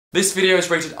This video is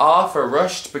rated R for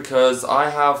rushed because I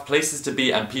have places to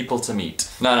be and people to meet.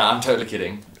 No, I'm totally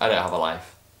kidding. I don't have a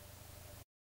life.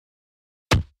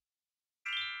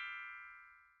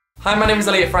 Hi, my name is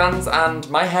Elliot Franz and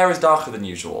my hair is darker than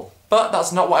usual. But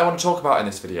that's not what I want to talk about in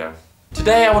this video.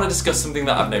 Today I want to discuss something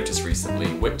that I've noticed recently,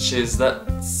 which is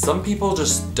that some people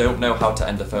just don't know how to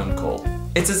end a phone call.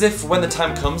 It's as if when the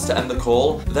time comes to end the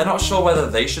call, they're not sure whether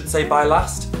they should say bye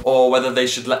last, or whether they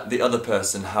should let the other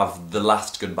person have the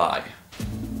last goodbye.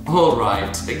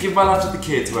 Alright, give bye love to the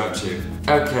kids, won't you?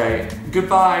 Okay,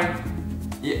 goodbye.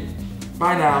 Yeah.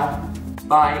 Bye now.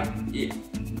 Bye. Yeah.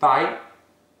 Bye.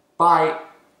 Bye.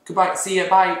 Goodbye, see ya,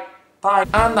 bye. Bye.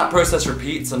 And that process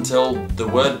repeats until the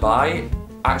word bye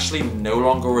actually no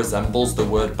longer resembles the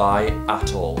word bye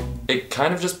at all. It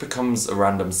kind of just becomes a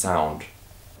random sound.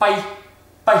 Bye.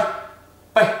 Bye.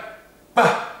 Bye.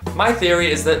 Bye. My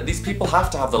theory is that these people have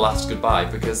to have the last goodbye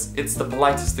because it's the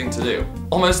politest thing to do.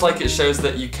 Almost like it shows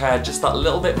that you care just that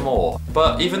little bit more.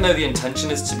 But even though the intention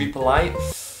is to be polite,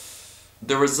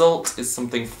 the result is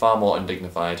something far more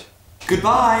undignified.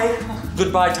 Goodbye!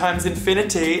 Goodbye times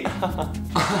infinity.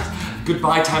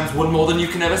 Goodbye times one more than you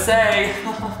can ever say.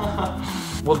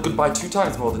 Well, goodbye 2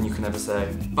 times more than you can ever say.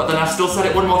 But then I've still said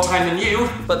it 1 more time than you.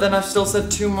 But then I've still said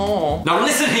 2 more. Now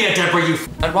listen here, Deborah, you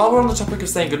And while we're on the topic of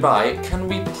saying goodbye, can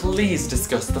we please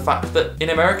discuss the fact that in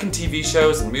American TV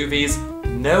shows and movies,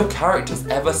 no characters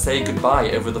ever say goodbye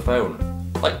over the phone?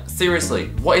 Like, seriously,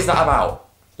 what is that about?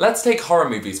 Let's take horror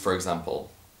movies, for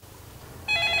example.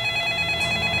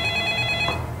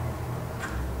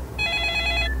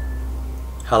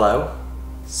 Hello?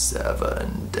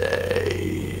 7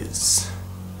 days.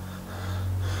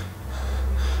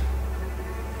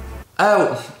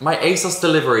 Oh, my ASOS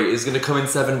delivery is gonna come in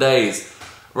 7 days.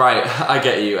 Right, I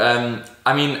get you.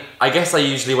 I mean, I guess I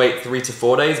usually wait 3 to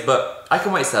 4 days, but I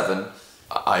can wait 7.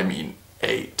 I mean,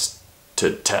 8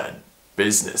 to 10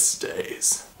 business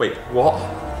days. Wait, what?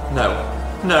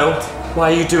 No,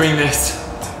 why are you doing this?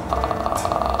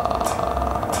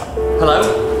 Hello?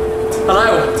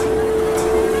 Hello?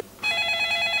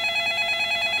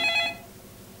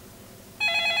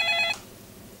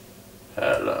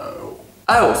 Hello.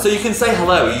 Oh, so you can say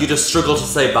hello, you just struggle to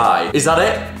say bye. Is that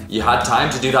it? You had time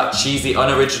to do that cheesy,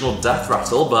 unoriginal death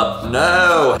rattle, but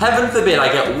no. Heaven forbid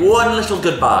I get one little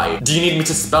goodbye. Do you need me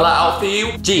to spell it out for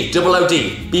you?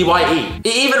 G-O-O-D-B-Y-E.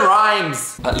 It even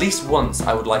rhymes. At least once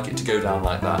I would like it to go down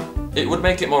like that. It would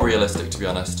make it more realistic, to be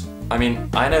honest. I mean,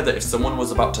 I know that if someone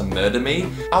was about to murder me,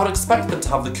 I would expect them to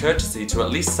have the courtesy to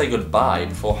at least say goodbye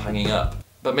before hanging up.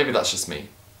 But maybe that's just me.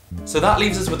 So that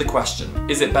leaves us with the question,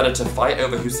 is it better to fight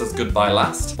over who says goodbye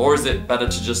last, or is it better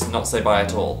to just not say bye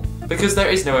at all? Because there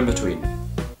is no in between.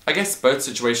 I guess both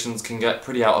situations can get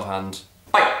pretty out of hand.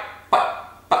 Bye, bye,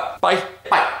 bye, bye,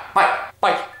 bye, bye,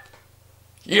 bye.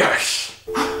 Yes!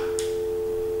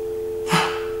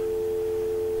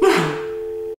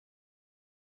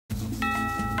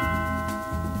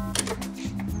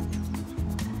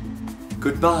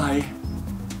 Goodbye.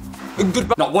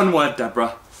 Goodbye. Not one word,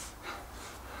 Deborah.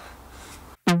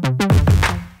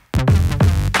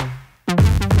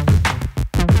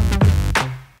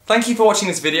 Thank you for watching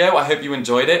this video, I hope you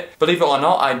enjoyed it. Believe it or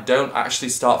not, I don't actually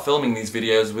start filming these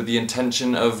videos with the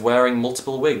intention of wearing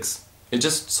multiple wigs. It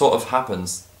just sort of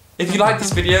happens. If you liked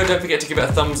this video, don't forget to give it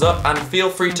a thumbs up and feel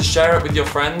free to share it with your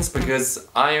friends because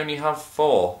I only have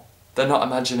 4. They're not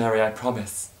imaginary, I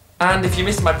promise. And if you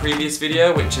missed my previous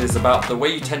video, which is about the way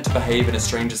you tend to behave in a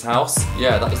stranger's house,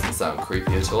 yeah, that doesn't sound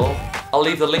creepy at all, I'll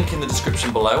leave the link in the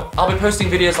description below. I'll be posting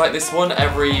videos like this one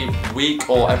every week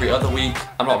or every other week.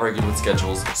 I'm not very good with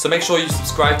schedules. So make sure you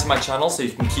subscribe to my channel so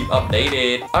you can keep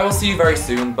updated. I will see you very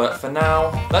soon, but for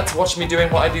now, let's watch me doing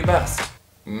what I do best.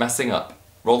 Messing up.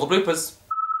 Roll the bloopers.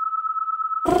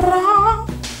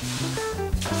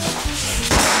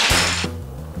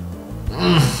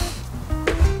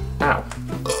 Ow.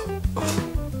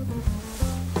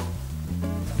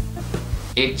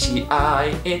 Itchy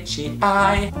eye, itchy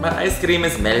eye. My ice cream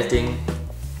is melting.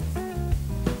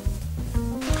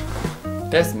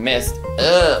 There's mist.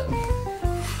 Ugh.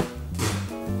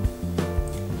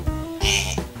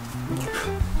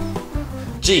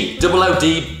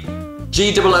 G-O-O-D,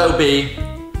 G-O-O-B,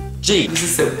 G. This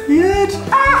is so weird.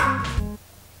 Ah!